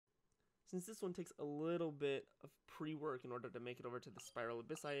Since this one takes a little bit of pre-work in order to make it over to the Spiral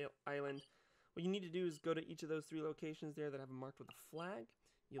Abyss Island, what you need to do is go to each of those 3 locations there that have marked with a flag.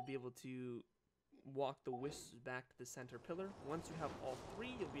 You'll be able to walk the wisps back to the center pillar. Once you have all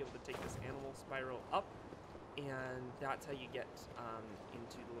 3, you'll be able to take this animal spiral up, and that's how you get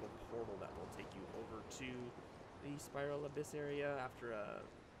into the little portal that will take you over to the Spiral Abyss area after a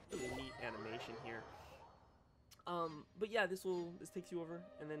really neat animation here. But yeah, this takes you over,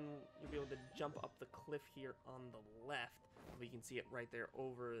 and then you'll be able to jump up the cliff here on the left. You can see it right there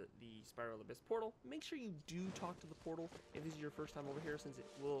over the Spiral Abyss portal. Make sure you do talk to the portal if this is your first time over here, since it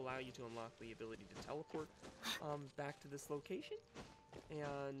will allow you to unlock the ability to teleport back to this location.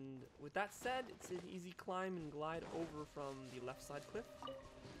 And with that said, it's an easy climb and glide over from the left side cliff.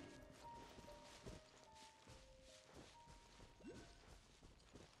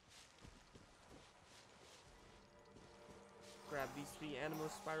 Grab these 3 Anemo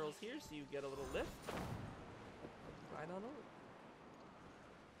spirals here so you get a little lift. Right on over.